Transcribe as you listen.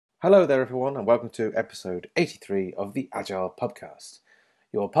Hello there, everyone, and welcome to episode 83 of the Agile Pubcast.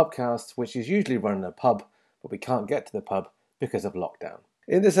 Your pubcast, which is usually run in a pub, but we can't get to the pub because of lockdown.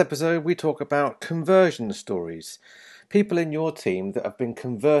 In this episode, we talk about conversion stories. People in your team that have been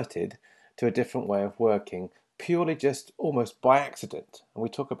converted to a different way of working, purely just almost by accident. And we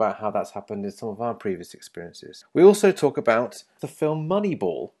talk about how that's happened in some of our previous experiences. We also talk about the film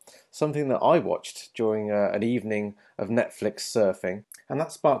Moneyball, something that I watched during an evening of Netflix surfing. And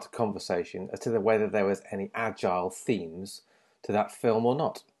that sparked a conversation as to whether there was any agile themes to that film or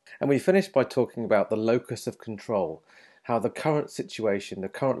not. And we finished by talking about the locus of control, how the current situation, the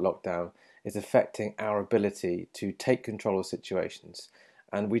current lockdown, is affecting our ability to take control of situations.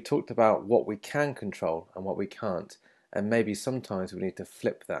 And we talked about what we can control and what we can't. And maybe sometimes we need to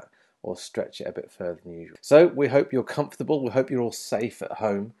flip that or stretch it a bit further than usual. So we hope you're comfortable. We hope you're all safe at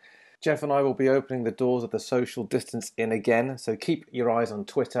home. Jeff and I will be opening the doors of the social distance in again, so keep your eyes on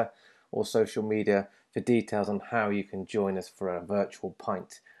Twitter or social media for details on how you can join us for a virtual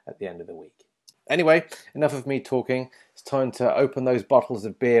pint at the end of the week. Anyway, enough of me talking. It's time to open those bottles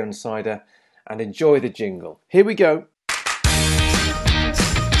of beer and cider and enjoy the jingle. Here we go.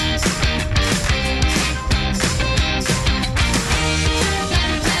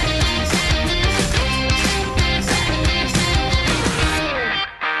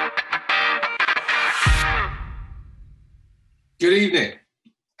 Good evening.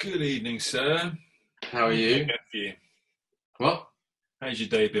 Good evening, sir. How are you? What can I get for you? What? How's your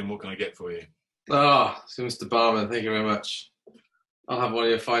day been? What can I get for you? So Mr. Barman, thank you very much. I'll have one of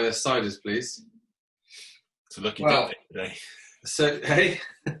your finest ciders, please. It's a lucky Well, dip today. So, hey.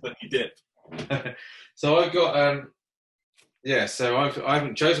 Lucky dip. So I've got, I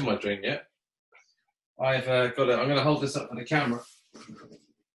haven't chosen my drink yet. I'm going to hold this up for the camera.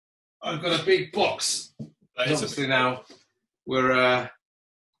 I've got a big box. Obviously now we're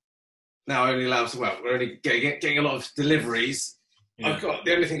now only allowed to, we're only getting a lot of deliveries. Yeah. I've got,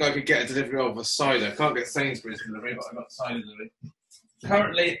 the only thing I could get a delivery of was cider. I can't get Sainsbury's delivery, but I've got cider delivery.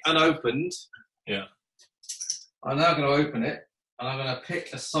 Currently unopened. Yeah. I'm now going to open it, and I'm going to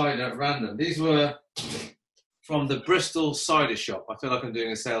pick a cider at random. These were from the Bristol Cider Shop. I feel like I'm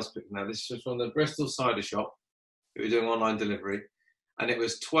doing a sales pitch now. This is from the Bristol Cider Shop. We were doing online delivery, and it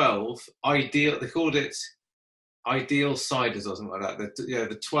was 12 ideal. They called it ideal ciders or something like that.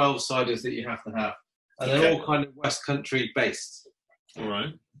 The 12 ciders that you have to have, and they're all kind of West Country based. All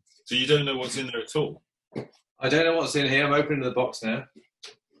right. So you don't know what's in there at all? I don't know what's in here. I'm opening the box now.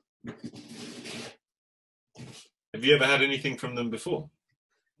 Have you ever had anything from them before?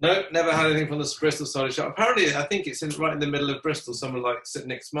 No, never had anything from the Bristol Cider Shop. Apparently, I think it's right in the middle of Bristol, somewhere like St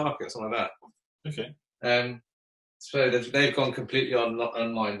Nick's Market or something like that. Okay. So they've gone completely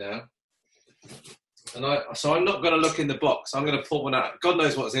online now. And I'm not going to look in the box. I'm going to pull one out. God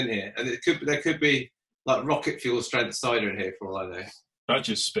knows what's in here, and there could be like rocket fuel strength cider in here for all I know. I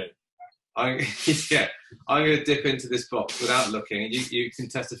just spit. I'm going to dip into this box without looking, and you can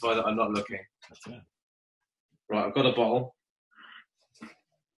testify that I'm not looking. Okay. Right, I've got a bottle.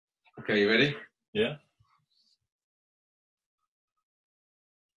 Okay, you ready? Yeah.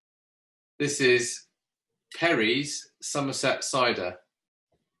 This is Perry's Somerset cider.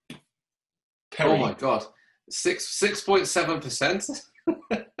 Perry. Oh my God, 6.7%.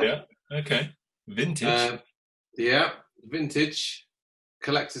 Yeah. Okay. Vintage. Yeah, vintage.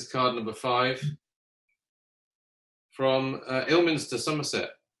 Collector's card number 5 from Ilminster, Somerset.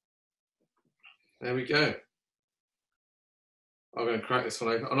 There we go. I'm going to crack this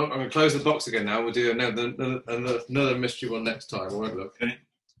one open. I'm going to close the box again now. We'll do another mystery one next time. I won't look. Okay.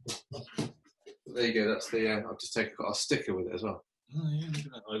 There you go. That's the. I've just got a sticker with it as well. Oh, yeah, look at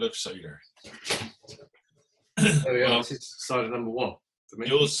that. I love cider. There we go. Well, This is cider number 1 for me.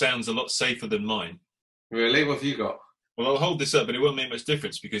 yours sounds a lot safer than mine. Really? What have you got? Well, I'll hold this up, but it won't make much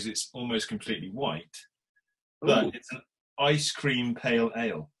difference because it's almost completely white. But Ooh. it's an ice cream pale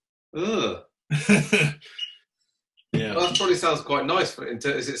ale. Ugh. Yeah. Well, that probably sounds quite nice.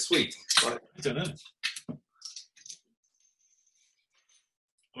 Is it sweet? Right. I don't know.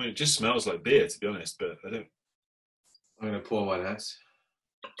 I mean, it just smells like beer, to be honest, but I don't. I'm going to pour mine out.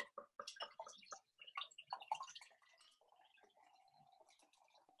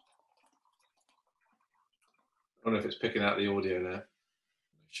 I don't know if it's picking out the audio now. It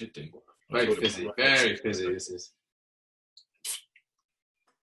should do. Very fizzy. Very fizzy, this is.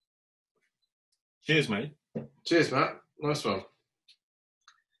 Cheers, mate. Cheers, Matt. Nice one.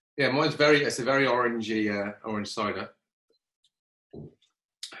 Yeah, it's a very orangey, orange cider.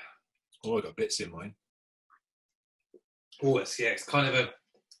 Oh, I got bits in mine. Oh, it's kind of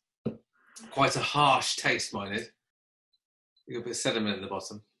quite a harsh taste, mine is. You got a bit of sediment at the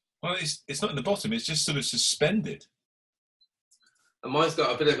bottom. Well, it's not in the bottom. It's just sort of suspended. And mine's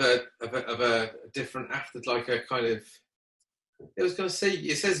got a bit of a different after, like a kind of. I was going to say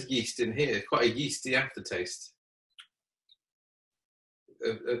it says yeast in here, quite a yeasty aftertaste.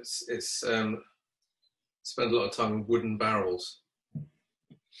 It's spent a lot of time in wooden barrels.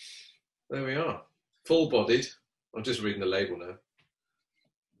 There we are, full-bodied. I'm just reading the label now.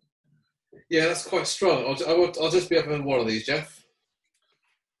 Yeah, that's quite strong. I'll just be having one of these, Jeff.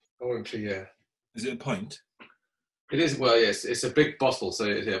 I won't be. Yeah. Is it a pint? It is. Well, yes, it's a big bottle, so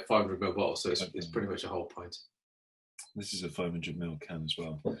it's a 500ml bottle, so it's pretty much a whole pint. This is a 500ml can as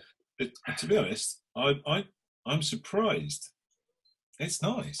well. But to be honest, I'm surprised. It's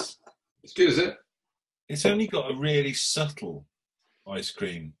nice. It's good, is it? It's only got a really subtle ice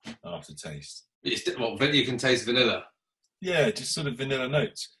cream aftertaste. You can taste vanilla. Yeah, just sort of vanilla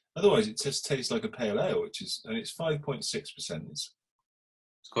notes. Otherwise, it just tastes like a pale ale, and it's 5.6%. It's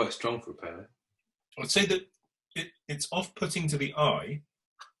quite strong for a pale ale. I'd say that it's off-putting to the eye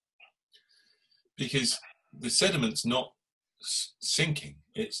because the sediment's not sinking.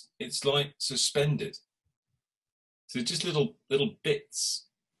 It's like suspended. So just little bits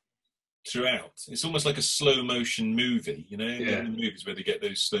throughout. It's almost like a slow motion movie, you know, in the movies where they get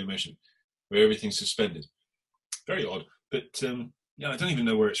those slow motion, where everything's suspended. Very odd, but yeah, I don't even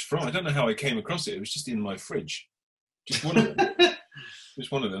know where it's from. I don't know how I came across it. It was just in my fridge. Just one of them.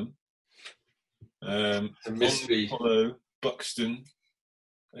 Just one of them. A mystery. Hollow, Buxton.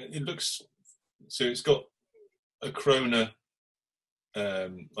 It looks so. It's got a krona,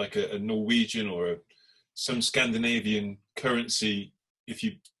 like a Norwegian or some Scandinavian currency. If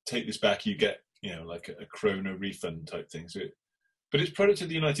you take this back, you get like a krona refund type thing. So, but it's product of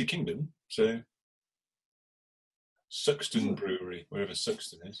the United Kingdom. So, Suxton Brewery, wherever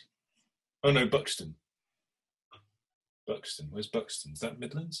Suxton is. Oh no, Buxton. Buxton. Where's Buxton? Is that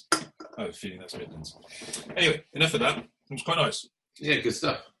Midlands? I have a feeling that's Midlands. Anyway, enough of that. It was quite nice. Yeah, good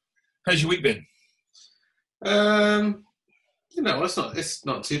stuff. How's your week been? It's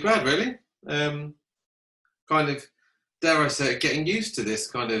not too bad really. Kind of, dare I say, getting used to this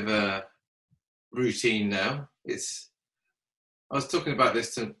kind of routine now. I was talking about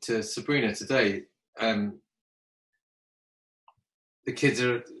this to Sabrina today. The kids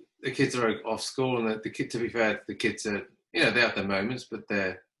are off school, and to be fair, the kids are, they have their moments, but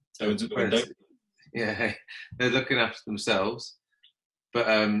they're looking after themselves. But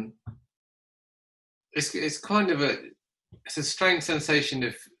it's kind of it's a strange sensation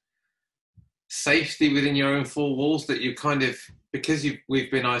of safety within your own four walls that you kind of, because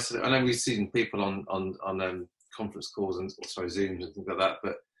we've been isolated. I know we've seen people on conference calls and Zooms and things like that,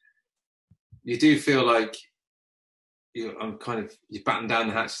 but you do feel like you batten down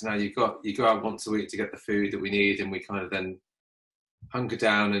the hatches now. You go out once a week to get the food that we need, and we kind of then hunker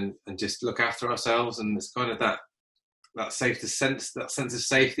down and just look after ourselves. And it's kind of that sense of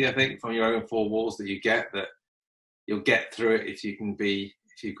safety, I think, from your own four walls that you get, that you'll get through it if you've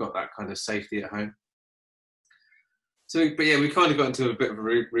got that kind of safety at home. So, but yeah, we kind of got into a bit of a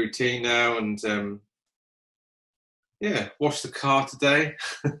routine now, and washed the car today.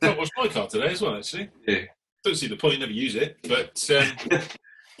 I washed my car today as well, actually. Yeah. Don't see the point, never use it, but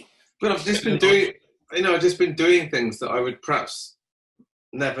but I've just been doing things that I would perhaps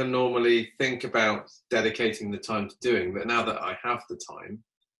never normally think about dedicating the time to doing, but now that I have the time,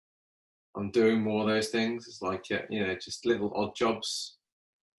 I'm doing more of those things. It's like just little odd jobs,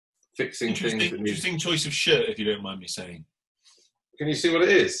 fixing things. Interesting choice of shirt, if you don't mind me saying. Can you see what it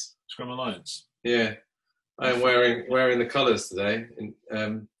is? Scrum Alliance. Yeah, I am wearing the colours today.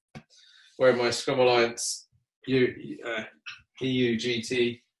 Wearing my Scrum Alliance EU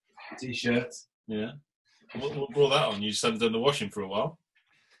GT t-shirt. Yeah. What brought that on? You just haven't done the washing for a while.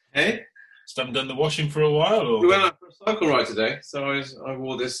 Hey? Just haven't done the washing for a while, or? We went out for a cycle ride today, so I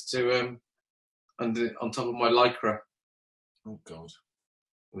wore this to on top of my lycra. Oh God.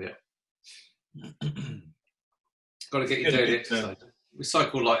 Yeah. Got to get your daily exercise. We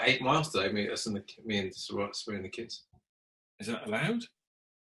cycled like 8 miles today. Me and Sabrina and the kids. Is that allowed?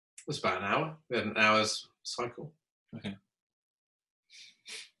 It was about an hour. We had an hour's cycle. Okay.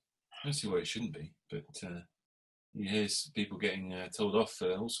 I don't see why it shouldn't be, but you hear people getting told off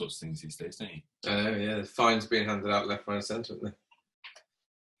for all sorts of things these days, don't you? Yeah, fines being handed out left, right, and centre, aren't they?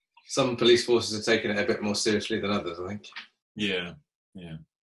 Some police forces are taking it a bit more seriously than others, I think. Yeah.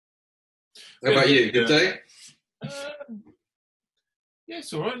 How about you? Good day? Yeah,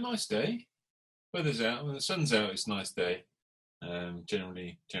 it's all right. Nice day. Weather's out. When the sun's out, it's a nice day.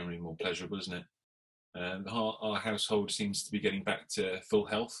 Generally more pleasurable, isn't it? Our household seems to be getting back to full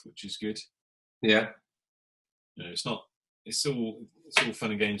health, which is good. Yeah. It's not it's all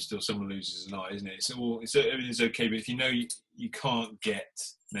fun and games until someone loses an eye, isn't it? Everything's okay, but if you know you can't get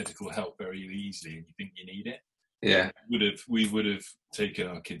medical help very easily and you think you need it, Yeah. we would have taken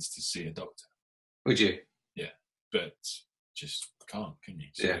our kids to see a doctor. Would you? Yeah, but just can't, can you?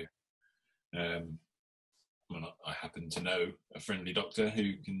 So, well, I happen to know a friendly doctor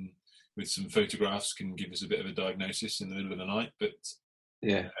who can, with some photographs, can give us a bit of a diagnosis in the middle of the night. But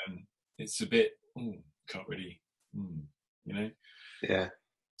it's a bit can't really, you know. Yeah.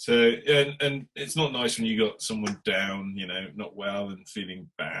 So and it's not nice when you got someone down, you know, not well and feeling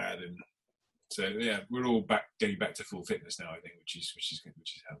bad, and so we're all getting back to full fitness now, I think, which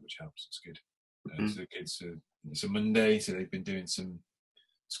helps. It's good. So the kids, it's a Monday, so they've been doing some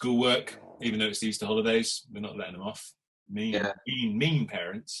schoolwork, even though it's the Easter holidays. We're not letting them off. Mean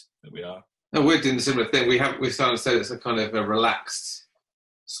parents that we are. No, we're doing a similar thing. We're starting to say it's a kind of a relaxed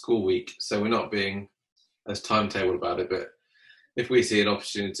school week, so we're not being as timetabled about it. But if we see an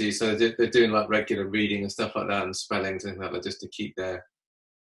opportunity, so they're doing like regular reading and stuff like that, and spelling and things like that, just to keep their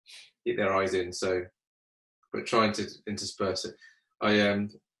eyes in. So, but trying to intersperse it.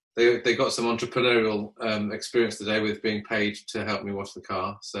 They got some entrepreneurial experience today with being paid to help me wash the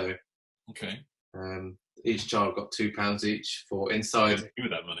car. So, okay. Each child got £2 each for inside. What can they do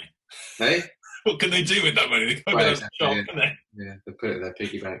with that money? Hey, what can they do with that money? They can't go to the shop, can they? Yeah, they put it in their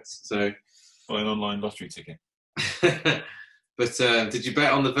piggy banks. So, buy an online lottery ticket. But did you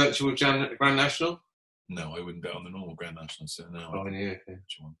bet on the virtual Grand National? No, I wouldn't bet on the normal Grand National. So no,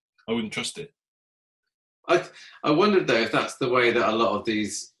 I wouldn't trust it. I wondered though if that's the way that a lot of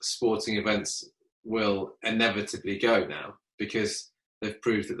these sporting events will inevitably go now, because they've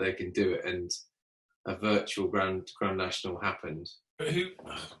proved that they can do it, and a virtual Grand National happened. But who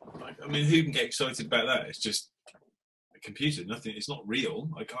can get excited about that? It's just a computer. Nothing. It's not real.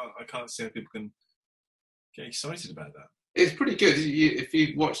 I can't see how people can get excited about that. It's pretty good. If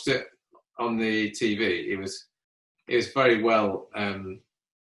you watched it on the TV, it was very well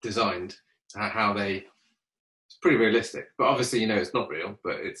designed. How they. It's pretty realistic, but obviously, you know, it's not real,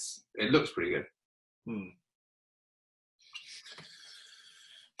 but it looks pretty good.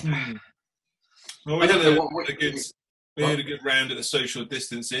 Well, we had a good round at the social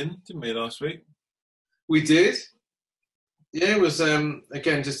distancing, didn't we, last week? We did. Yeah, it was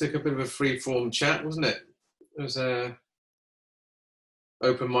again just like a bit of a free-form chat, wasn't it? It was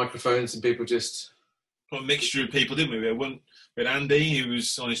open microphones and people just. A mixture of people, didn't we? We had Andy, who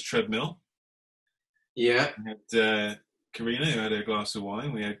was on his treadmill. Yeah. We had Karina, who had a glass of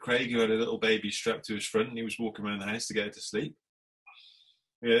wine. We had Craig, who had a little baby strapped to his front, and he was walking around the house to get her to sleep.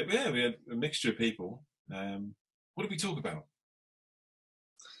 We had a mixture of people. What did we talk about?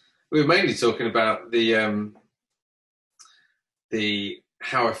 We were mainly talking about the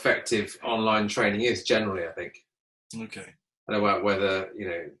how effective online training is generally, I think. Okay. And about whether, you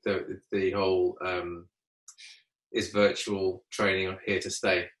know, the whole is virtual training here to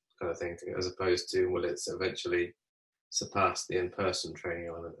stay kind of thing, as opposed to will it eventually surpass the in-person training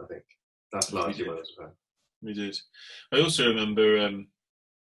element. I think that's largely what it was about. We did. I also remember I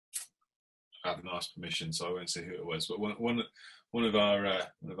haven't asked permission, so I won't say who it was, but one of our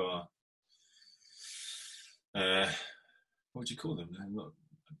what do you call them? Not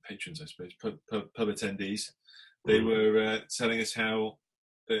patrons, I suppose. Pub attendees. They were telling us how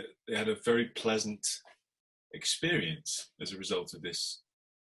they had a very pleasant experience as a result of this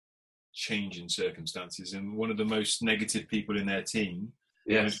change in circumstances. And one of the most negative people in their team,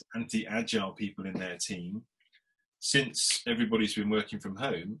 yes, anti-agile people in their team, since everybody's been working from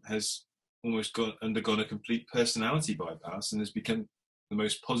home, has almost undergone a complete personality bypass and has become the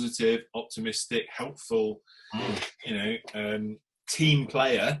most positive, optimistic, helpful, team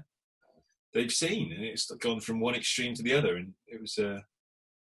player they've seen, and it's gone from one extreme to the other. And it was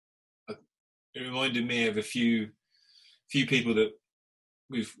it reminded me of a few people that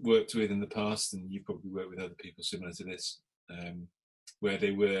we've worked with in the past, and you've probably worked with other people similar to this, where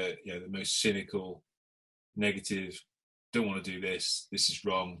they were the most cynical, negative, don't want to do this is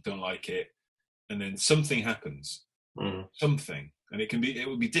wrong, don't like it, and then something happens, something, and it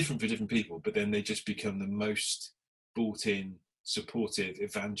will be different for different people, but then they just become the most bought in, supportive,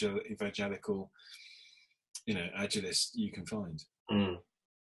 evangelical, agilist you can find.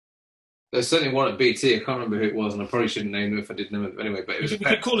 There's certainly one at BT. I can't remember who it was, and I probably shouldn't name them if I did know it anyway. But it was. We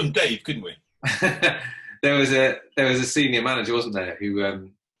could call him Dave, couldn't we? There was a senior manager, wasn't there, who I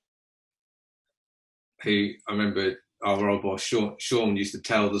remember our old boss Sean used to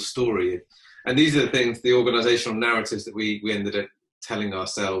tell the story, and these are the things, the organisational narratives that we ended up telling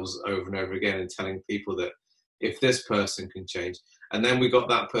ourselves over and over again, and telling people that if this person can change, and then we got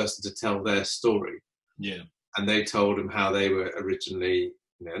that person to tell their story. Yeah. and they told them how they were originally,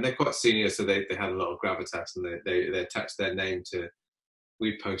 and they're quite senior, so they had a lot of gravitas, and they attached their name to.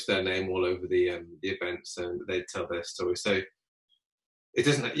 We post their name all over the events, and they tell their story. So it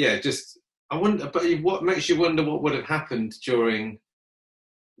doesn't, just I wonder. But what makes you wonder what would have happened during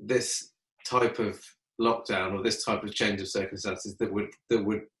this type of lockdown or this type of change of circumstances that would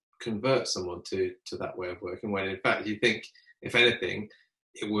convert someone to that way of working, when in fact you think, if anything,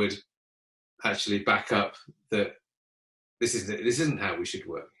 it would actually back up that this isn't how we should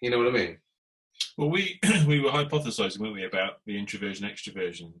work. You know what I mean? Well, we were hypothesizing, weren't we, about the introversion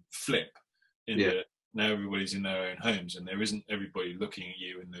extroversion flip in that now everybody's in their own homes and there isn't everybody looking at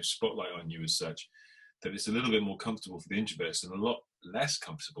you and no spotlight on you as such, that it's a little bit more comfortable for the introverts and a lot less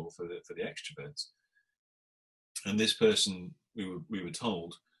comfortable for the extroverts. And this person, we were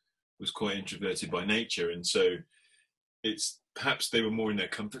told, was quite introverted by nature, and so it's perhaps they were more in their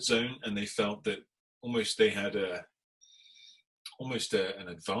comfort zone and they felt that almost they had an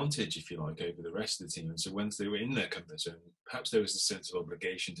advantage, if you like, over the rest of the team. And so once they were in their comfort zone, perhaps there was a sense of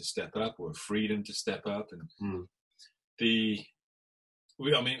obligation to step up or freedom to step up. And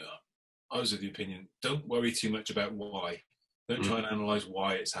I was of the opinion, don't worry too much about why. Don't try and analyze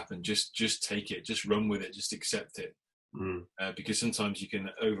why it's happened. Just take it, just run with it, just accept it. Because sometimes you can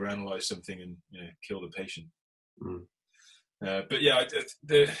overanalyze something and kill the patient. But yeah,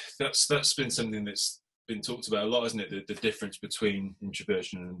 that's been something that's been talked about a lot, isn't it? The difference between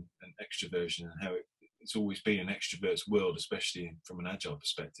introversion and extroversion, and how it's always been an extrovert's world, especially from an agile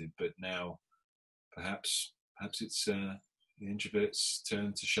perspective. But now, perhaps it's the introvert's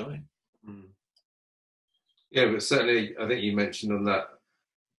turn to shine. Yeah, but certainly, I think you mentioned on that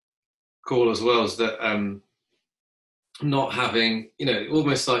call as well, is that not having,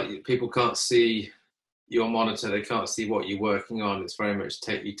 almost like people can't see your monitor, they can't see what you're working on. It's very much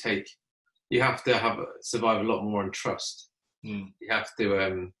you have to survive a lot more on trust. You have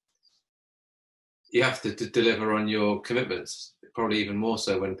to deliver on your commitments, probably even more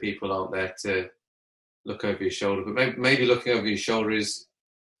so when people aren't there to look over your shoulder. But maybe looking over your shoulder is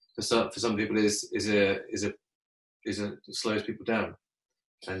for some people is slows people down.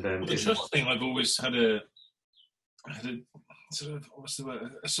 And the trust thing, I've always had a sort of,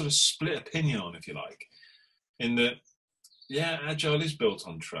 a sort of split opinion on, if you like, in that, agile is built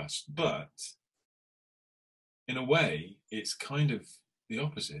on trust, but in a way, it's kind of the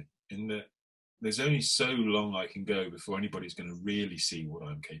opposite, in that there's only so long I can go before anybody's going to really see what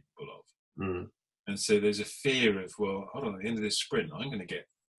I'm capable of. And so there's a fear of, well, hold on, at the end of this sprint, I'm going to get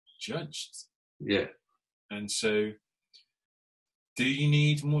judged. Yeah. And so do you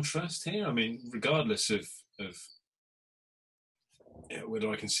need more trust here? I mean, regardless of whether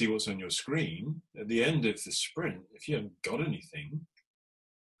I can see what's on your screen, at the end of the sprint, if you haven't got anything,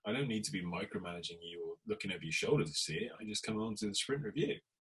 I don't need to be micromanaging you or looking over your shoulder to see it. I just come on to the sprint review.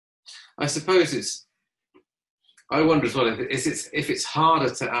 I suppose I wonder as well if it's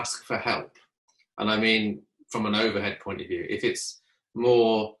harder to ask for help, and I mean from an overhead point of view, if it's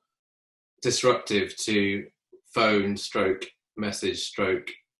more disruptive to phone stroke message stroke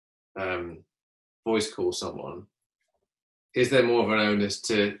voice call someone, is there more of an onus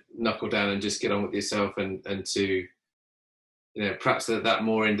to knuckle down and just get on with yourself and to perhaps that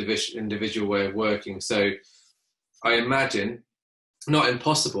more individual way of working? So I imagine, not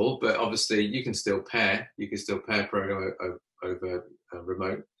impossible, but obviously you can still pair program over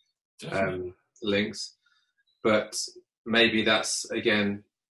remote links, but maybe that's again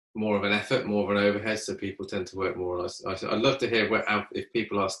more of an effort, more of an overhead, so people tend to work more or less. I'd love to hear if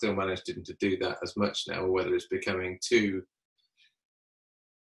people are still managing to do that as much now, or whether it's becoming too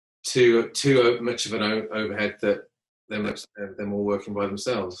much of an overhead that they're more working by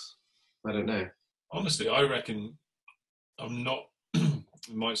themselves. I don't know. Honestly, I reckon I'm not,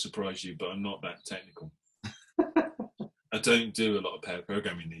 it might surprise you, but I'm not that technical. I don't do a lot of pair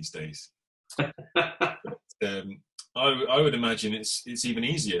programming these days. But, I would imagine it's even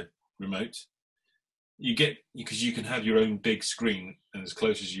easier remote. Because you can have your own big screen and as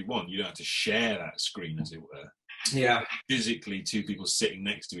close as you want. You don't have to share that screen, as it were. Yeah. Physically, two people sitting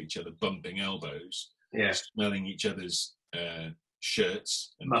next to each other, bumping elbows, smelling each other's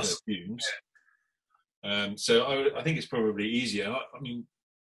shirts and perfumes. Yeah. So I think it's probably easier. I mean,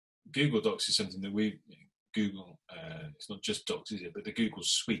 Google Docs is something that it's not just Docs, is it? But the Google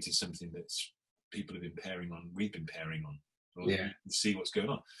Suite is something that people have been pairing on. We've been pairing on. You can see what's going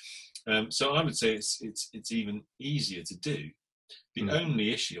on. So I would say it's even easier to do. The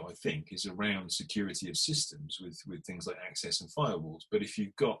only issue, I think, is around security of systems with things like access and firewalls. But if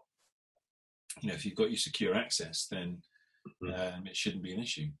you've got your secure access, then it shouldn't be an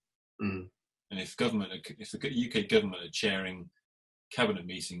issue. And if the UK government are chairing cabinet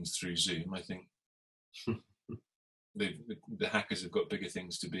meetings through Zoom, I think the hackers have got bigger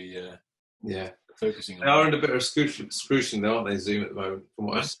things to be focusing on. They are under a bit of scrutiny, aren't they, Zoom at the moment, from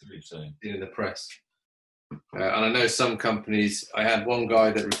what I've seen in the press. And I know some companies, I had one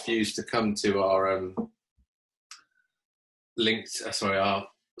guy that refused to come to our our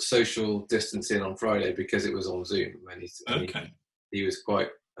social distancing on Friday because it was on Zoom. And he was quite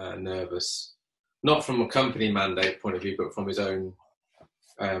nervous, not from a company mandate point of view, but from his own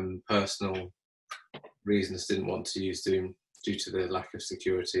personal reasons. Didn't want to use Zoom due to the lack of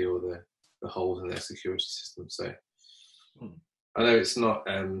security or the holes in their security system. So I know it's not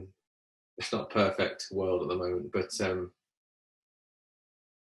a perfect world at the moment, but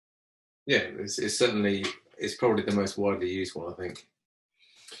it's certainly, it's probably the most widely used one, I think.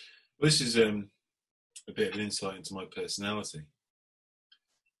 Well, this is a bit of an insight into my personality.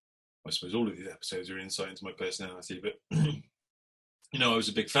 I suppose all of these episodes are an insight into my personality, but I was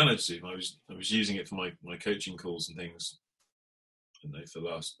a big fan of Zoom. I was using it for my coaching calls and things, for the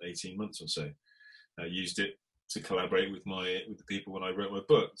last 18 months or so. I used it to collaborate with the people when I wrote my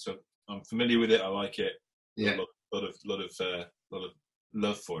book. So I'm familiar with it. I like it. Yeah. A lot of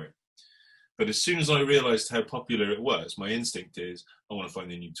love for it. But as soon as I realised how popular it was, my instinct is I want to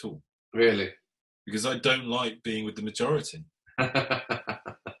find a new tool. Really? Because I don't like being with the majority. Part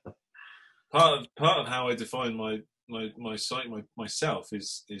of how I define myself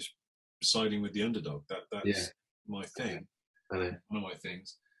is siding with the underdog. That's my thing. One of my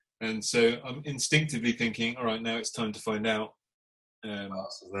things. And so I'm instinctively thinking, all right, now it's time to find out.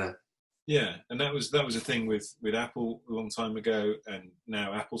 Yeah, and that was a thing with Apple a long time ago, and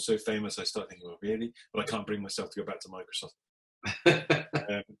now Apple's so famous, I start thinking, well, really? But I can't bring myself to go back to Microsoft.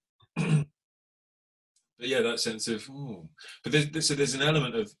 But yeah, that sense of, but there's an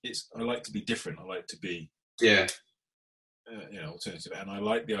element of I like to be different. I like to be alternative, and I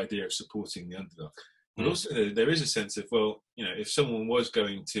like the idea of supporting the underdog. But also there is a sense of, well, if someone was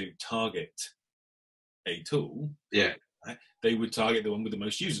going to target a tool, they would target the one with the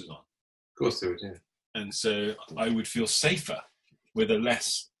most users on. Of course they would, yeah. And so I would feel safer with a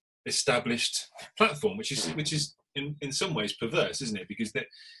less established platform, which is in some ways perverse, isn't it? Because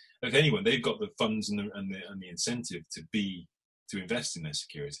if anyone, they've got the funds and the incentive to invest in their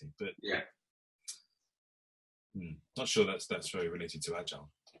security. But not sure that's very related to Agile.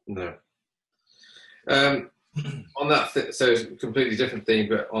 No. On that, so it's a completely different theme,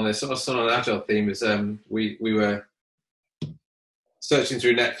 but on this sort of Agile theme is we were searching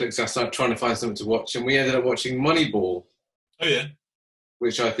through Netflix. I started trying to find something to watch, and we ended up watching Moneyball. Oh yeah,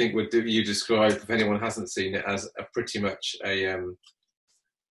 which I think you describe, if anyone hasn't seen it, as a pretty much a.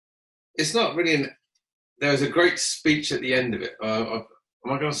 It's not really there was a great speech at the end of it. Am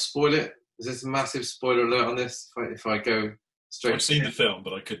I going to spoil it? Is this a massive spoiler alert on this? If I go straight. I've seen the film,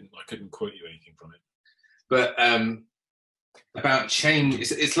 but I couldn't quote you anything from it. But about change,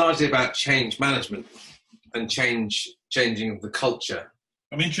 it's largely about change management and changing of the culture.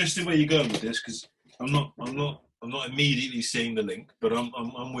 I'm interested where you're going with this, because I'm not immediately seeing the link, but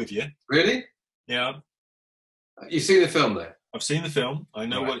I'm with you. Really? Yeah. You've seen the film, though? I've seen the film. I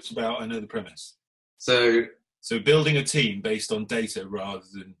know what it's about. I know the premise. So building a team based on data rather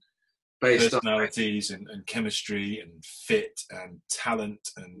than based personalities and chemistry and fit and talent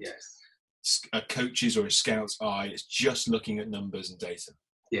and a coach's or a scout's eye. It's just looking at numbers and data.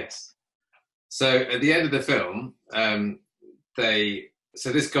 Yes. So at the end of the film,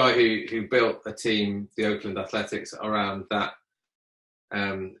 this guy who built a team, the Oakland Athletics, around that,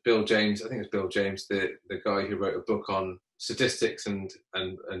 Bill James, I think it's Bill James, the guy who wrote a book on statistics and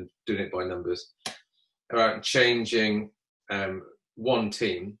doing it by numbers, about changing one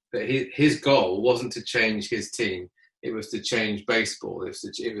team. But his goal wasn't to change his team. It was to change baseball. It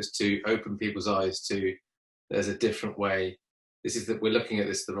was to open people's eyes to there's a different way. This is that we're looking at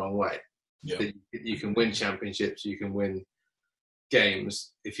this the wrong way. Yeah. That you can win championships, you can win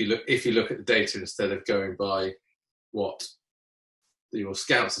games if you look at the data instead of going by what your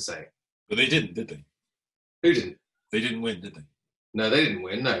scouts are saying. But they didn't, did they? Who didn't? They didn't win, did they? No, they didn't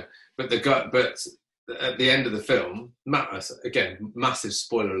win. No, but at the end of the film, again, massive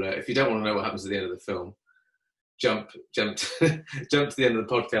spoiler alert. If you don't want to know what happens at the end of the film, jump to the end of the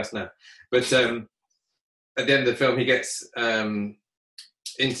podcast now. But at the end of the film, he gets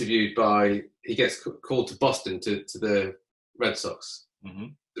he gets called to Boston to the Red Sox. Mm-hmm.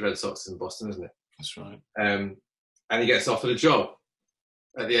 The Red Sox is in Boston, isn't it? That's right. And he gets offered a job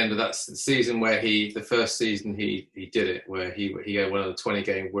at the end of that season, where the first season he did it, where he went on a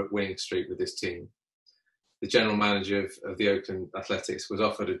 20-game winning streak with this team. the general manager of the Oakland Athletics, was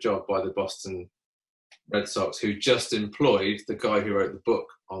offered a job by the Boston Red Sox, who just employed the guy who wrote the book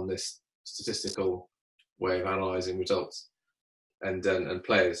on this statistical way of analysing results and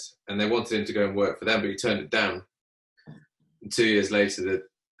players. And they wanted him to go and work for them, but he turned it down. And 2 years later,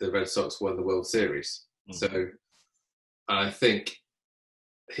 the Red Sox won the World Series. Mm-hmm. So I think,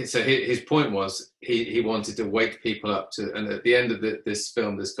 so his point was he wanted to wake people up to, and at the end of this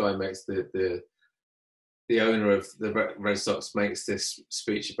film, this guy makes the owner of the Red Sox makes this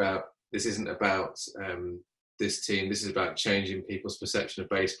speech about, this isn't about this team, this is about changing people's perception of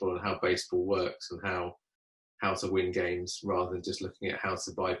baseball and how baseball works and how to win games rather than just looking at how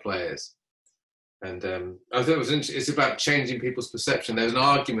to buy players. And I thought it was interesting. It's about changing people's perception. There was an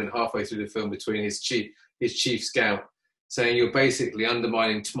argument halfway through the film between his chief scout saying, you're basically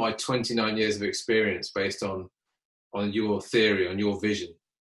undermining my 29 years of experience based on your theory, on your vision.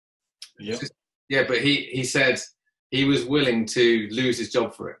 Yeah. Yeah, but he said he was willing to lose his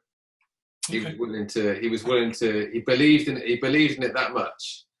job for it. He Okay. was willing to, he believed in it that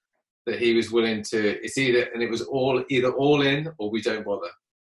much that he was willing to, it was either all in or we don't bother.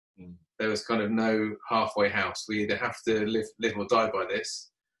 Mm. There was kind of no halfway house. We either have to live or die by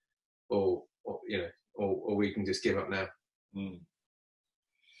this, or we can just give up now. Mm.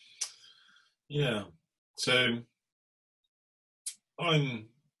 Yeah. So I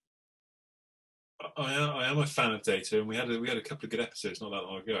am a fan of data, and we had a couple of good episodes not that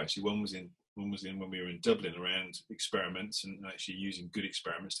long ago. Actually, one was in when we were in Dublin around experiments and actually using good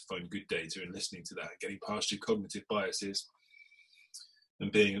experiments to find good data and listening to that, getting past your cognitive biases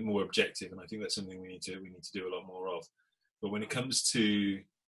and being more objective. And I think that's something we need to do a lot more of. But when it comes to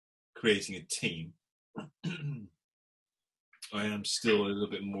creating a team, I am still a little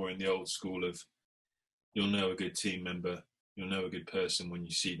bit more in the old school of, you'll know a good team member, you'll know a good person when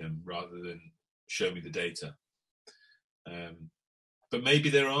you see them, rather than show me the data. But maybe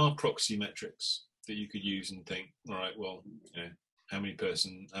there are proxy metrics that you could use and think, all right, well, how many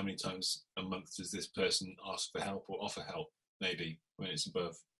times a month does this person ask for help or offer help? Maybe when it's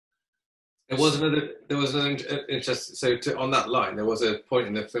above. There was another interest. So on that line, there was a point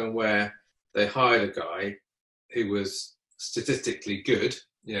in the film where they hired a guy who was statistically good,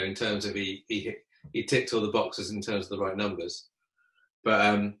 in terms of he ticked all the boxes in terms of the right numbers,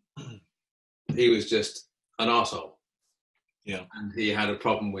 but he was just an arsehole. Yeah, and he had a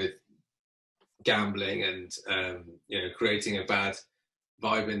problem with gambling and creating a bad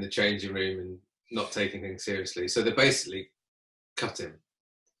vibe in the changing room and not taking things seriously. So they basically cut him,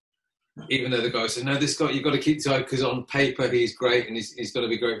 even though the guy said, "No, this guy you've got to keep tight because on paper he's great and he's got to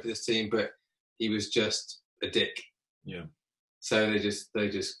be great for this team," but he was just a dick. Yeah. So they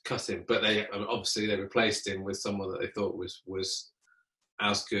just cut him, but they replaced him with someone that they thought was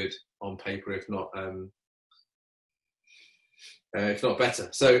as good on paper, if not better.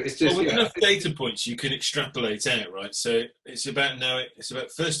 So it's just with enough data points you can extrapolate out, right? So it's about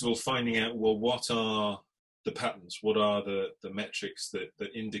first of all finding out, well, what are the patterns? What are the metrics that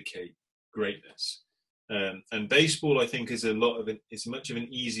indicate greatness? And baseball, I think, is much of an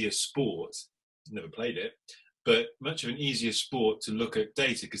easier sport. Never played it, but much of an easier sport to look at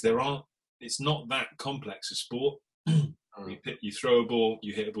data because it's not that complex a sport. You throw a ball,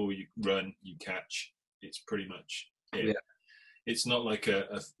 you hit a ball, you run, you catch. It's pretty much it. Yeah. It's not like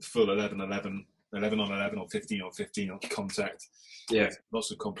a full 11-11, 11-on-11 or 15-on-15 on contact. Yeah.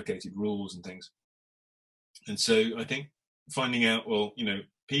 Lots of complicated rules and things. And so I think finding out, well,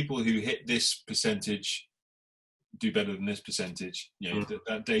 people who hit this percentage do better than this percentage,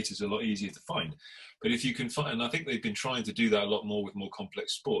 that data is a lot easier to find. But if you can find, and I think they've been trying to do that a lot more with more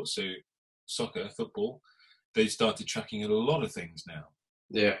complex sports. So soccer, football, they started tracking a lot of things now.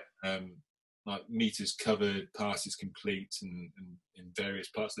 Yeah. Like meters covered, passes complete, and in various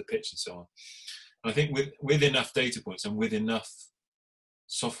parts of the pitch and so on. And I think with enough data points and with enough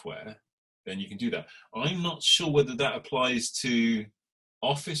software, then you can do that. I'm not sure whether that applies to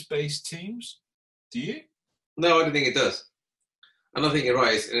office-based teams. Do you? No, I don't think it does. And I think you're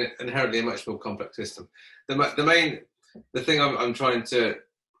right. It's inherently a much more complex system. The thing I'm trying to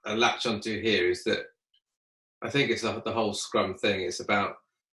latch onto here is that I think it's the whole Scrum thing. It's about,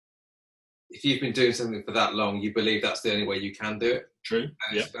 if you've been doing something for that long, you believe that's the only way you can do it. True.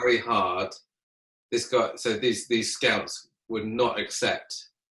 And it's very hard. These scouts would not accept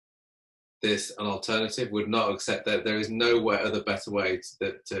this, an alternative, would not accept that there is no other better way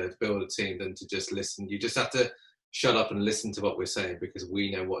to build a team than to just listen. You just have to shut up and listen to what we're saying because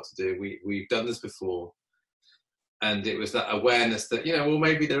we know what to do. We've done this before. And it was that awareness that, well,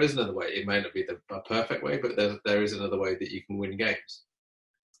 maybe there is another way. It may not be a perfect way, but there is another way that you can win games.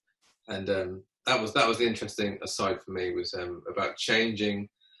 And that was the interesting aside for me, was about changing.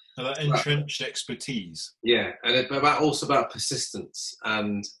 That entrenched expertise. Yeah, and also about persistence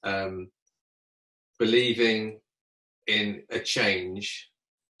and believing in a change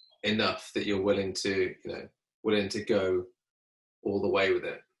enough that you're willing to go all the way with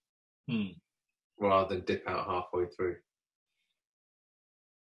it, rather than dip out halfway through.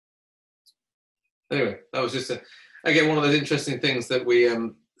 Anyway, that was just again one of those interesting things that we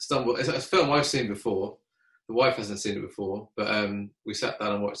stumbled. It's a film I've seen before. The wife hasn't seen it before, but we sat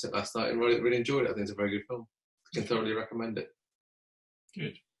down and watched it last night and really enjoyed it. I think it's a very good film. I can thoroughly recommend it.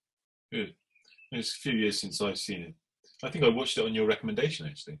 Good. It's a few years since I've seen it. I think I watched it on your recommendation,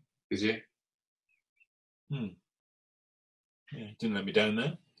 actually. Did you? Yeah, didn't let me down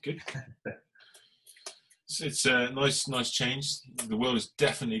there. Good. It's a nice change. The world has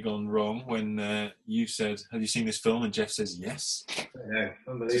definitely gone wrong when you've said, have you seen this film? And Jeff says yes. Yeah,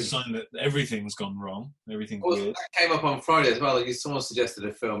 it's a sign that everything's gone wrong. Everything's weird. That came up on Friday as well. Someone suggested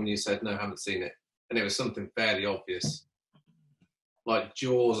a film and you said, no, I haven't seen it. And it was something fairly obvious. Like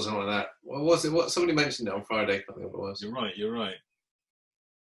Jaws or something like that. What was it? Somebody mentioned it on Friday. I can't think what it was. You're right.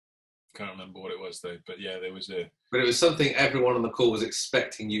 Can't remember what it was though, but yeah, there was a. But it was something everyone on the call was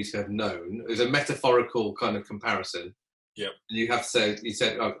expecting you to have known. It was a metaphorical kind of comparison. Yep. And you have to say, you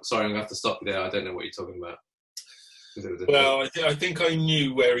said, "Oh, sorry, I'm going to have to stop you there. I don't know what you're talking about." Well, I think I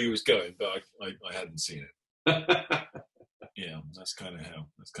knew where he was going, but I hadn't seen it. Yeah, that's kind of how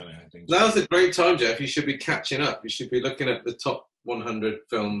things. Now's a great time, Jeff. You should be catching up. You should be looking at the top 100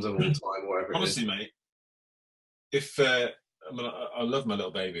 films of all time, whatever. Honestly, mate, if I love my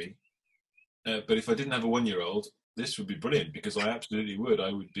little baby. But if I didn't have a 1-year-old, this would be brilliant because I absolutely would.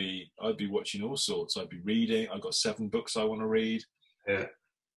 I'd be watching all sorts. I'd be reading. I've got 7 books I want to read. Yeah.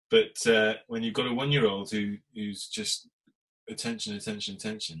 But when you've got a 1-year-old who's just attention,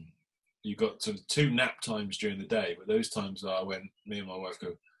 you've got sort of 2 nap times during the day. But those times are when me and my wife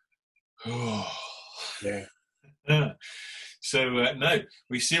go, oh. Yeah. So no,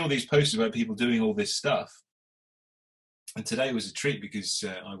 we see all these posters about people doing all this stuff. And today was a treat because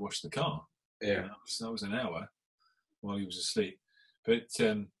I washed the car. Yeah, that was an hour while he was asleep. But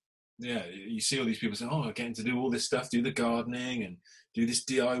yeah, you see all these people saying, "Oh, I'm getting to do all this stuff, do the gardening and do this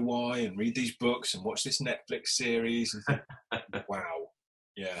DIY and read these books and watch this Netflix series." And think, wow,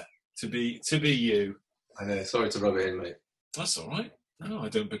 yeah, to be you. I know. Sorry to rub it in, mate. That's all right. No, I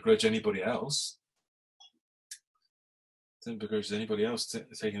don't begrudge anybody else. Taking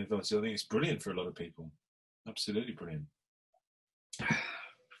advantage. I think it's brilliant for a lot of people. Absolutely brilliant.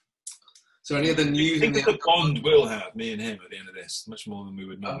 So any other news? I think the bond we'll have, me and him, at the end of this, much more than we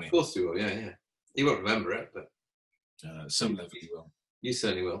would normally. Of course we will, yeah. He won't remember it, but... at some level he will. You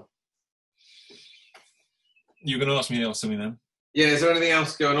certainly will. You're going to ask me something then? Yeah, is there anything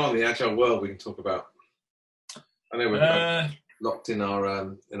else going on in the agile world we can talk about? I know we're locked in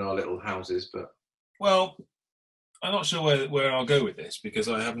our little houses, but... Well, I'm not sure where I'll go with this because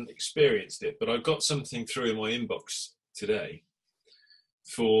I haven't experienced it, but I've got something through in my inbox today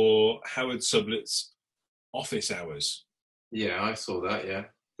for Howard Sublett's office hours. Yeah, I saw that, yeah.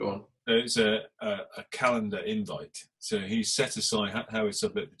 Go on. It's a calendar invite. So he's set aside, Howard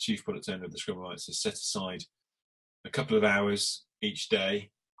Sublett, the chief product owner of the Scrum Alliance, has set aside a couple of hours each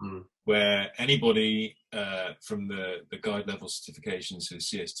day where anybody from the guide level certifications, so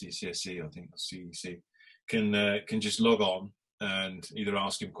CST, CSE, I think CEC, can just log on and either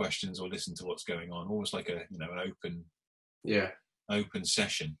ask him questions or listen to what's going on, almost like an open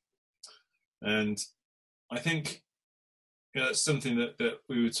session. And I think that's something that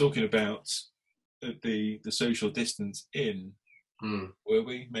we were talking about at the social distance in, were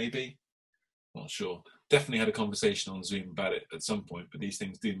we, maybe? Not sure. Definitely had a conversation on Zoom about it at some point, but these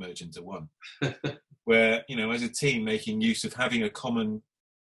things do merge into one. Where, as a team, making use of having a common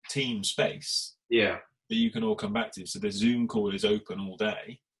team space that you can all come back to. So the Zoom call is open all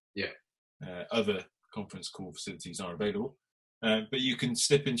day. Other conference call facilities are available. But you can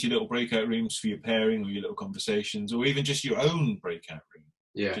slip into your little breakout rooms for your pairing or your little conversations, or even just your own breakout room.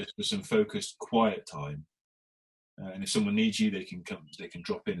 Just for some focused, quiet time. And if someone needs you, they can come. They can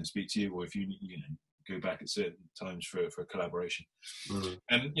drop in and speak to you, or if you go back at certain times for collaboration.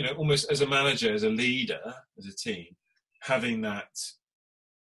 And almost as a manager, as a leader, as a team, having that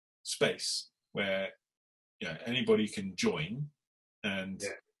space where anybody can join and.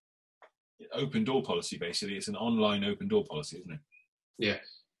 Open door policy, basically. It's an online open door policy, isn't it? Yeah.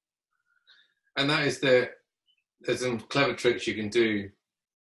 And that is there's some clever tricks you can do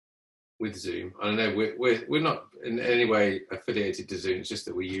with Zoom. I don't know, we're not in any way affiliated to Zoom. It's just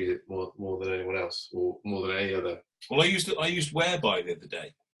that we use it more than anyone else, or more than any other. Well, I used Whereby the other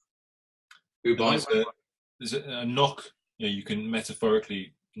day. Who And buys? there's a knock. You can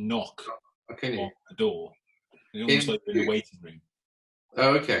metaphorically knock Can you? on the door. It's almost like you're in the waiting room. Oh,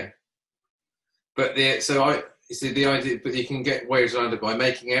 okay. But the idea, but you can get ways around it by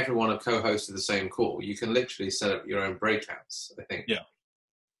making everyone a co-host of the same call. You can literally set up your own breakouts, I think. Yeah.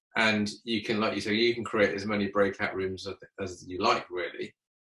 And you can, like you say, you can create as many breakout rooms as you like, really.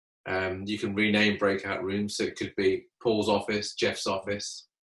 You can rename breakout rooms, so it could be Paul's office, Jeff's office.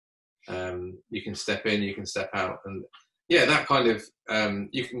 You can step in, you can step out, and that kind of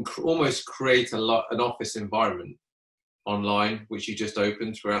you can almost create an office environment online, which you just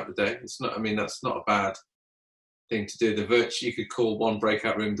open throughout the day. It's not. I mean, that's not a bad thing to do. You could call one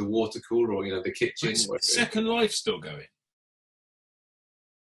breakout room the water cooler, or the kitchen. Second Life still going?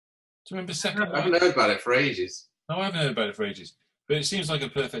 Do you remember Second Life? I haven't heard about it for ages. No, I haven't heard about it for ages. But it seems like a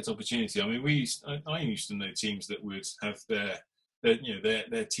perfect opportunity. I mean, I used to know teams that would have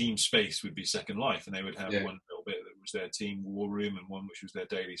their team space would be Second Life, and they would have one little bit that was their team war room, and one which was their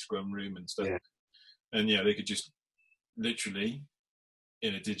daily scrum room and stuff. Yeah. And they could just literally,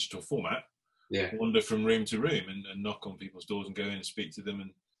 in a digital format, wander from room to room and knock on people's doors and go in and speak to them.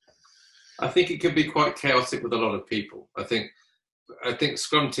 And I think it could be quite chaotic with a lot of people. I think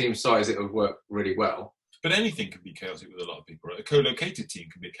Scrum team size, it would work really well. But anything can be chaotic with a lot of people, right? A co-located team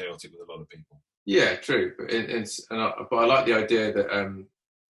can be chaotic with a lot of people. Yeah, true. But I like the idea that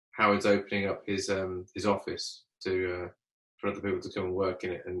Howard's opening up his office for other people to come and work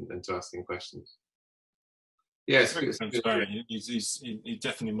in it and to ask him questions. Yeah, it's transparent. He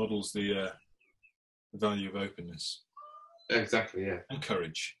definitely models the value of openness. Exactly. Yeah. And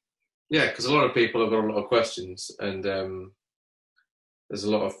courage. Yeah, because a lot of people have got a lot of questions, and there's a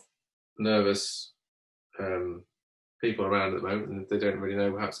lot of nervous people around at the moment, and they don't really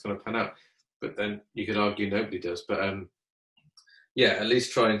know how it's going to pan out. But then you could argue nobody does. But at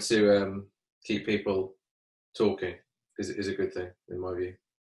least trying to keep people talking is a good thing in my view.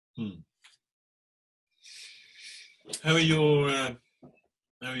 How are your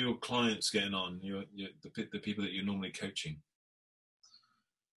clients getting on? The people that you're normally coaching.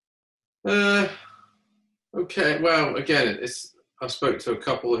 Okay. Well, again, I spoke to a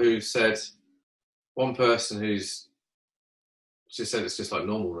couple who said, one person who's just said it's just like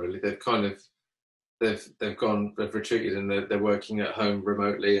normal, really. They've kind of they've retreated, and they're working at home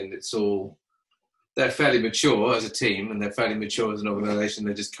remotely, and they're fairly mature as a team, and they're fairly mature as an organisation.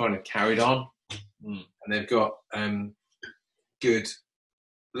 They just kind of carried on, and they've got good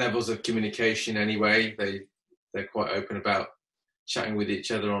levels of communication anyway. They're quite open about chatting with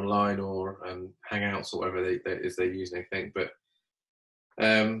each other online or Hangouts or whatever they're using, I think. But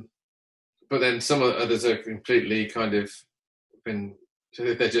then some others are completely kind of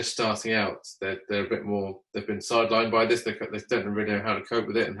they're just starting out. They're a bit more, they've been sidelined by this. They don't really know how to cope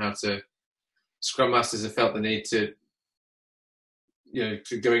with it, and how to. Scrum Masters have felt the need to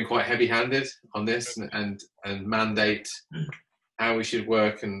go in quite heavy-handed on this and mandate how we should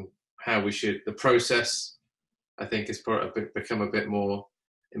work and the process, I think, has become a bit more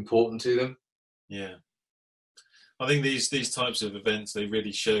important to them. Yeah. I think these types of events, they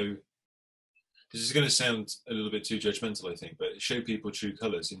really show, this is going to sound a little bit too judgmental, I think, but show people true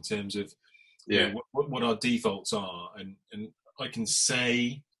colours in terms of what our defaults are. And I can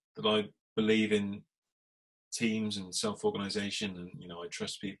say that I believe in teams and self-organisation, and I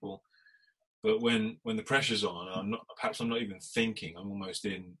trust people. But when the pressure's on, I'm not even thinking, I'm almost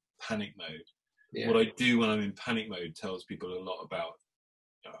in panic mode. Yeah. What I do when I'm in panic mode tells people a lot about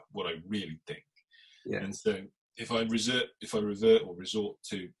what I really think. Yeah. And so if I revert or resort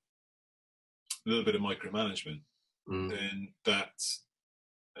to a little bit of micromanagement, then that's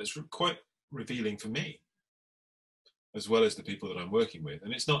quite revealing for me, as well as the people that I'm working with.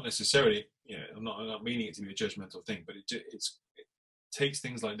 And it's not necessarily, I'm not meaning it to be a judgmental thing, but it takes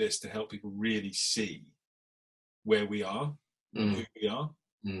things like this to help people really see where we are and who we are.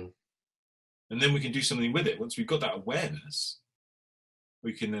 And then we can do something with it. Once we've got that awareness,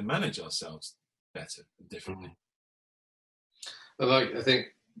 we can then manage ourselves better and differently. I think,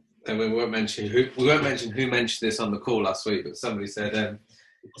 and we won't mention who mentioned this on the call last week, but somebody said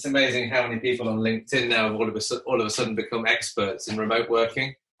it's amazing how many people on LinkedIn now have all of a sudden become experts in remote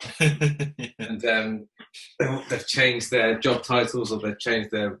working. And they've changed their job titles, or they've changed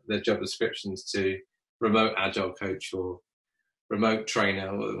their job descriptions to remote agile coach or remote trainer,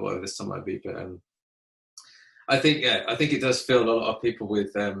 or whatever this might be. But I think it does fill a lot of people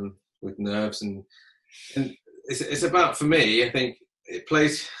with nerves, and it's about, for me, I think it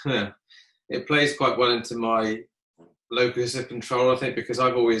plays quite well into my locus of control, I think, because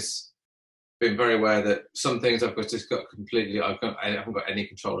I've always been very aware that some things I haven't got any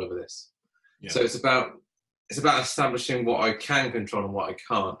control over this. Yeah. So it's about establishing what I can control and what I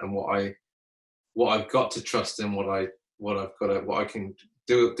can't, and what I've got to trust in, what I can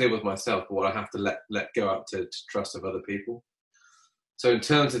deal with myself, but what I have to let go out to trust of other people. So in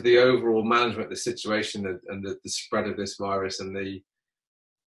terms of the overall management of the situation and the spread of this virus and the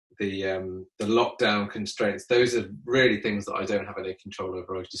lockdown constraints, those are really things that I don't have any control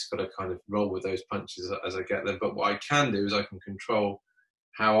over. I've just got to kind of roll with those punches as I get them. But what I can do is I can control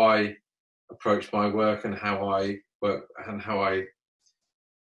how I approach my work and how I work and how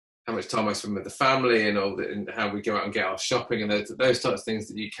much time I spend with the family and and how we go out and get our shopping and those types of things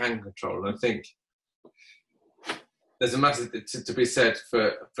that you can control. And I think there's a matter to be said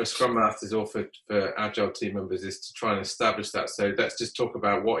for Scrum Masters or for Agile team members is to try and establish that. So let's just talk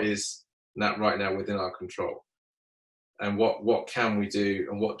about what is that right now within our control, and what can we do,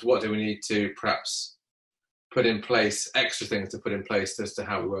 and what do we need to perhaps put in place, extra things to put in place as to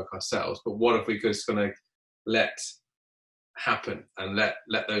how we work ourselves. But what if we just going to let happen and let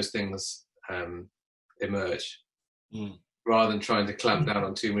those things emerge? Rather than trying to clamp down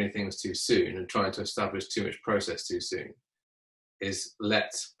on too many things too soon and trying to establish too much process too soon, is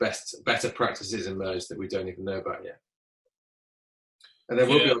let better practices emerge that we don't even know about yet. And there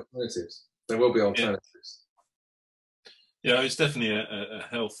will be alternatives. There will be alternatives. Yeah, it's definitely a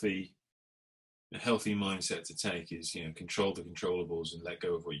healthy mindset to take. Is control the controllables and let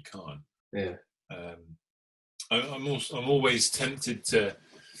go of what you can't. Yeah. I'm always tempted to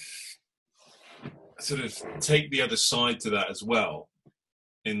sort of take the other side to that as well,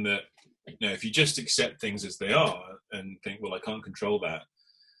 in that if you just accept things as they are and think, well, I can't control that,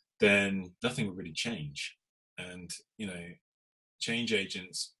 then nothing will really change. And change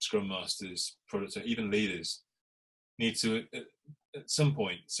agents, Scrum Masters, product, even leaders need to at some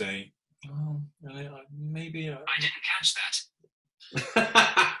point say, oh, maybe I didn't catch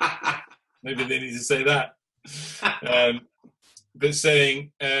that. Maybe they need to say that. But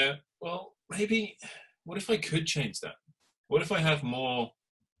saying, well, maybe, what if I could change that? What if I have more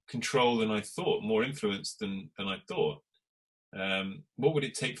control than I thought, more influence than I thought? What would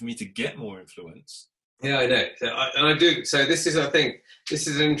it take for me to get more influence? Yeah, I know. And I do. So I think this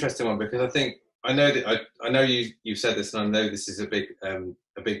is an interesting one, because I know you've said this, and I know this is a big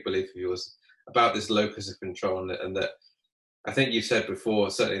belief of yours about this locus of control, and that I think you've said before,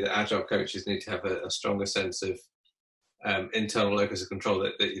 certainly that Agile coaches need to have a stronger sense of internal locus of control,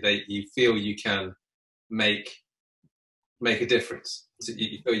 that you feel you can make a difference. So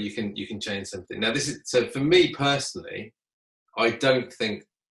you feel you can change something. Now, so for me personally, I don't think,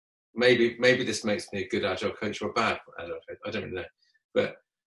 maybe this makes me a good Agile coach or a bad Agile coach, I don't really know, but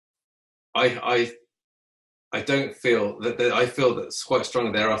I don't feel that I feel that's quite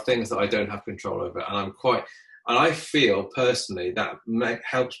strongly there are things that I don't have control over, and I feel personally that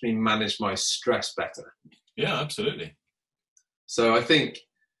helps me manage my stress better. Yeah, absolutely. So I think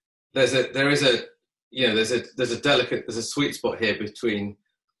there's a sweet spot here between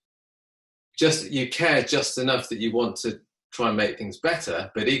just, you care just enough that you want to try and make things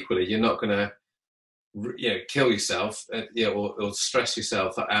better, but equally you're not going to kill yourself or stress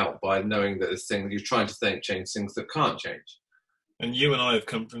yourself out by knowing that there's things you're trying to change things that can't change. And you and I have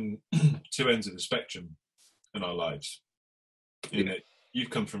come from two ends of the spectrum in our lives. You've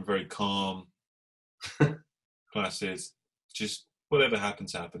come from very calm classes, just whatever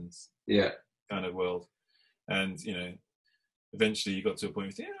happens kind of world, and eventually you got to a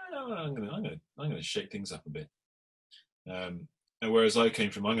point where I'm gonna shake things up a bit, and whereas I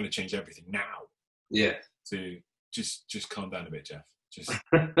came from, I'm going to change everything now, to just calm down a bit, Jeff, just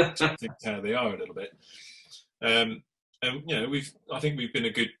think how they are a little bit, and I think we've been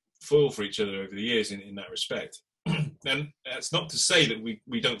a good foil for each other over the years in that respect. And that's not to say that we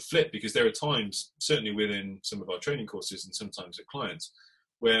don't flip, because there are times, certainly within some of our training courses and sometimes with clients,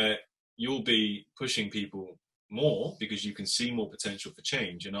 where you'll be pushing people more because you can see more potential for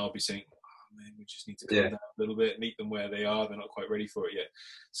change, and I'll be saying, oh man, we just need to calm down a little bit, meet them where they are, they're not quite ready for it yet.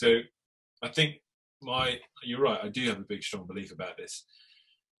 So I think you're right, I do have a big strong belief about this,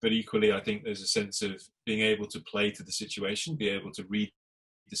 but equally I think there's a sense of being able to play to the situation, be able to read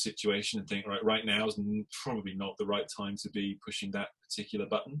the situation and think, right now is probably not the right time to be pushing that particular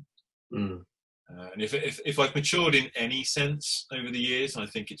button. And if I've matured in any sense over the years, I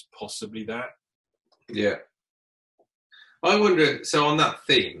think it's possibly that. Yeah. I wonder, so on that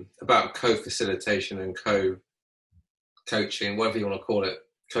theme about co-facilitation and co-coaching, whatever you want to call it,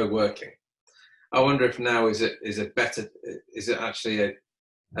 co-working, I wonder if now is it actually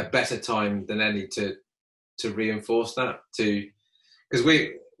a better time than any to reinforce that, because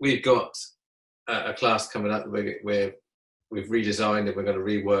we've got a class coming up where we've redesigned and we're going to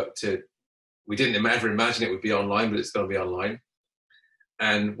rework to we didn't ever imagine it would be online, but it's going to be online.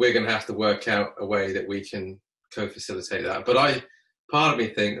 And we're going to have to work out a way that we can co-facilitate that. But part of me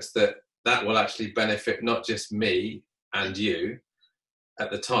thinks that will actually benefit not just me and you at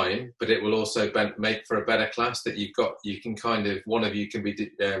the time, but it will also make for a better class, that you can kind of, one of you can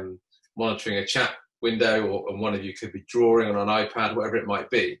be monitoring a chat window, and one of you could be drawing on an iPad, whatever it might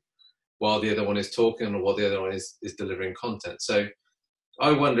be, while the other one is talking or while the other one is delivering content. So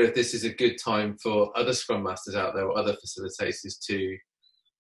I wonder if this is a good time for other Scrum Masters out there or other facilitators to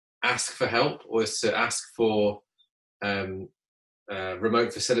ask for help, or to ask for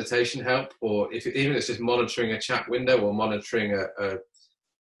remote facilitation help, or even if it's just monitoring a chat window or monitoring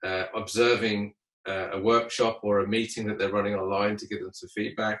observing a workshop or a meeting that they're running online, to give them some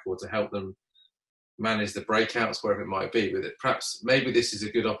feedback or to help them manage the breakouts, wherever it might be. But perhaps maybe this is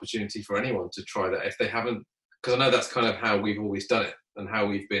a good opportunity for anyone to try that if they haven't, because I know that's kind of how we've always done it and how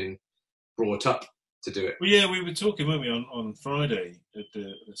we've been brought up to do it. Well, yeah, we were talking, weren't we, on Friday at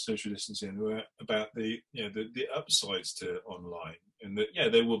the social distancing about the upsides to online, and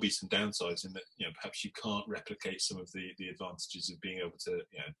that there will be some downsides in that perhaps you can't replicate some of the advantages of being able to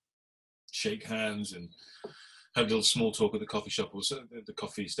shake hands and have a little small talk at the coffee shop or the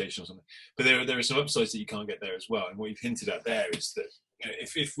coffee station or something. But there are some upsides that you can't get there as well. And what you've hinted at there is that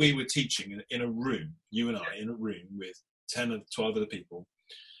if we were teaching in a room, you and I in a room with 10 or 12 other people,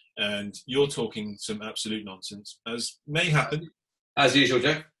 and you're talking some absolute nonsense, as may happen, as usual,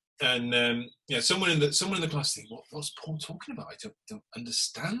 Jeff. And someone in the class thinks, what's Paul talking about? I don't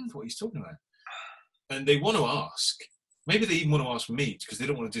understand what he's talking about. And they want to ask. Maybe they even want to ask me because they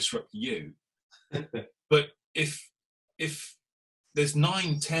don't want to disrupt you. But if there's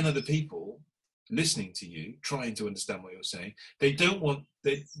 9, 10 other people listening to you, trying to understand what you're saying, they don't want.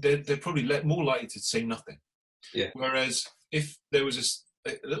 They're probably more likely to say nothing. Yeah. Whereas if there was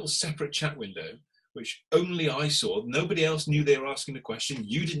a little separate chat window, which only I saw, nobody else knew they were asking the question,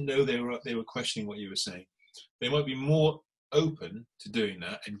 you didn't know they were questioning what you were saying, they might be more open to doing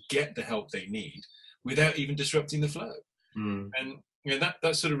that and get the help they need without even disrupting the flow. And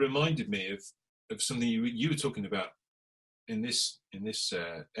that sort of reminded me of something you were talking about in this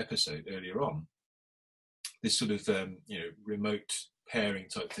episode earlier on, this sort of remote pairing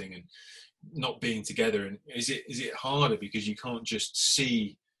type thing and not being together. And is it harder because you can't just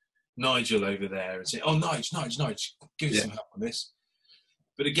see Nigel over there and say, oh, Nigel, give us some help on this.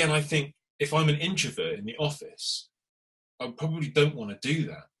 But again, I think if I'm an introvert in the office, I probably don't want to do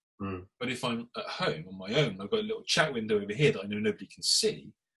that. But if I'm at home on my own, I've got a little chat window over here that I know nobody can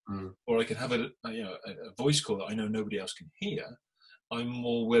see, or I can have a voice call that I know nobody else can hear, I'm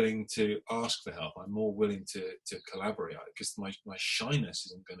more willing to ask for help. I'm more willing to collaborate because my shyness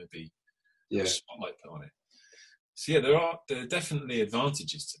isn't going to be a spotlight put on it. So there are definitely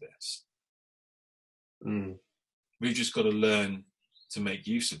advantages to this. We've just got to learn to make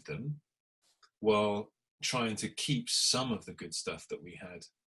use of them while trying to keep some of the good stuff that we had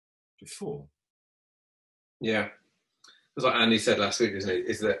before. Yeah, it's like Andy said last week, isn't it?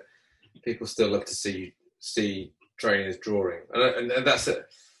 Is that people still love to see trainers drawing, and that's it.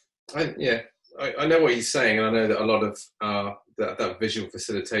 I know what he's saying, and I know that a lot of that visual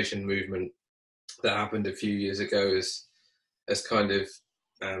facilitation movement that happened a few years ago has kind of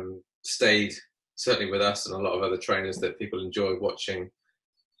stayed certainly with us and a lot of other trainers, that people enjoy watching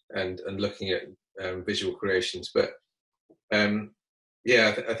and looking at visual creations. But I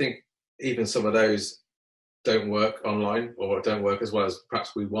think even some of those don't work online, or don't work as well as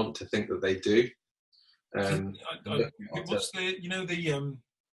perhaps we want to think that they do. What's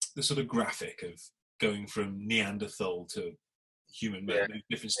the sort of graphic of going from Neanderthal to human man,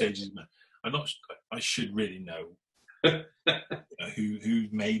 different stages of man? I should really know who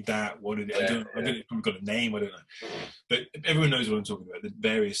made that. What did it? I don't. It's probably got a name. I don't know. But everyone knows what I'm talking about. The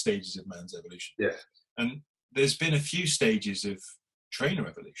various stages of man's evolution. Yeah. And there's been a few stages of trainer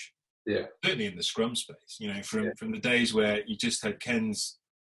evolution. Yeah. Certainly in the Scrum space. From the days where you just had Ken's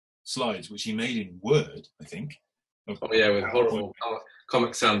slides, which he made in Word, I think. With horrible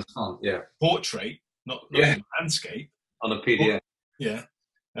Comic Sans font. Yeah. Portrait, not landscape. On a PDF.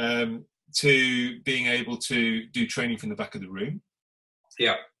 To being able to do training from the back of the room.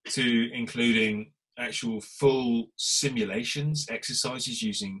 Yeah. To including actual full simulations, exercises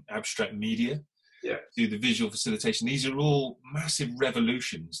using abstract media. Yeah. To the visual facilitation. These are all massive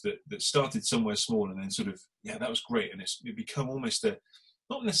revolutions that started somewhere small and then sort of, that was great. And it's become almost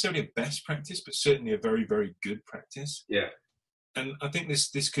not necessarily a best practice, but certainly a very, very good practice. Yeah. And I think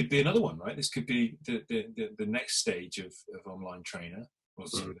this could be another one, right? This could be the next stage of online trainer, or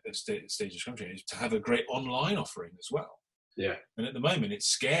stage of Scrum training, is to have a great online offering as well. Yeah. And at the moment, it's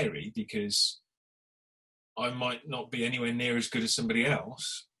scary because I might not be anywhere near as good as somebody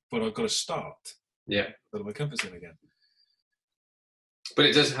else, but I've got to start. Yeah. Out of my comfort zone again. But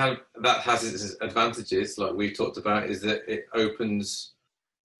it does have, that has its advantages, like we talked about, is that it opens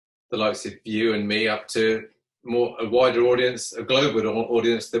the likes of you and me up to a wider audience, a global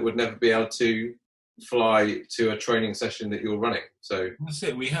audience that would never be able to fly to a training session that you're running. So that's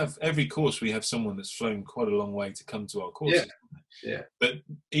it. We have every course. We have someone that's flown quite a long way to come to our courses. Yeah. But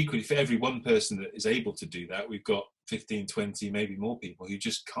equally, for every one person that is able to do that, we've got 15, 20, maybe more people who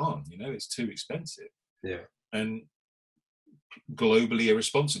just can't. It's too expensive. Yeah. And globally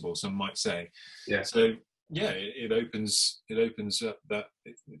irresponsible, some might say. Yeah. So it opens up that,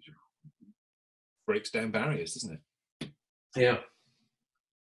 it breaks down barriers, doesn't it? Yeah.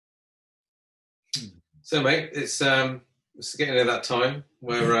 So, mate, it's getting to that time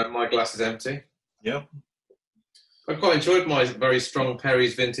where my glass is empty. Yeah. I quite enjoyed my very strong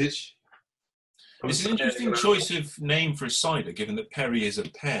Perry's vintage. It's an interesting choice of name for a cider, given that Perry is a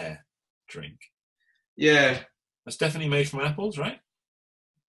pear drink. Yeah. That's definitely made from apples, right?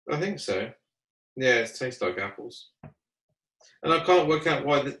 I think so. Yeah, it tastes like apples. And I can't work out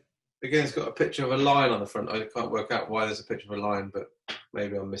why, again, it's got a picture of a lion on the front. I can't work out why there's a picture of a lion, but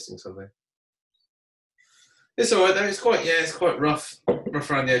maybe I'm missing something. It's all right though. It's quite rough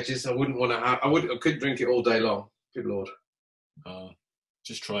around the edges. I wouldn't want to have. I couldn't drink it all day long. Good lord.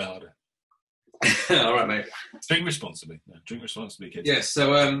 Just try harder. All right, mate. Drink responsibly. No, drink responsibly, kids. Yes.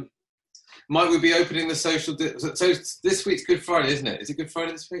 So, might we be opening the social? So this week's Good Friday, isn't it? Is it Good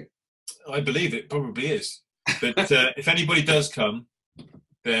Friday this week? I believe it probably is. But if anybody does come,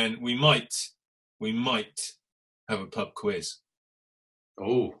 then we might have a pub quiz.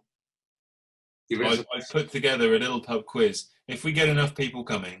 Oh. I put together a little pub quiz. If we get enough people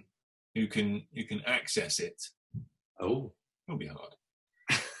coming who can access it, it'll be hard.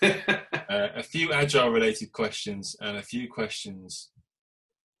 A few agile-related questions and a few questions,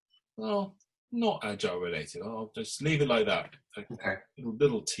 well, not agile-related. I'll just leave it like that. Okay. A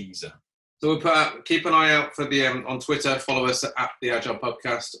little teaser. So we'll keep an eye out for the on Twitter. Follow us at the Agile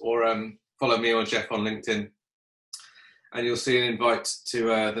Podcast, or follow me or Jeff on LinkedIn. And you'll see an invite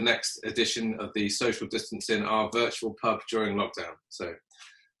to the next edition of the Social Distancing, our virtual pub during lockdown. So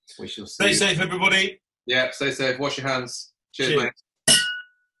we shall see. Stay safe, everybody. Yeah, stay safe. Wash your hands. Cheers. Mate.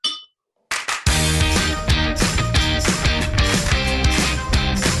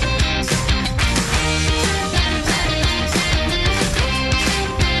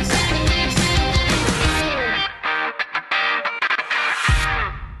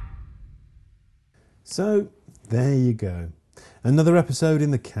 So, there you go. Another episode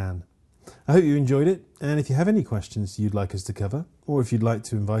in the can. I hope you enjoyed it, and if you have any questions you'd like us to cover, or if you'd like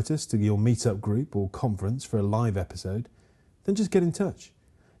to invite us to your meetup group or conference for a live episode, then just get in touch.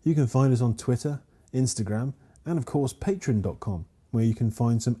 You can find us on Twitter, Instagram, and of course patreon.com, where you can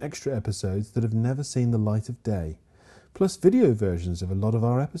find some extra episodes that have never seen the light of day, plus video versions of a lot of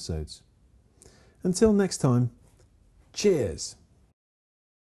our episodes. Until next time, cheers!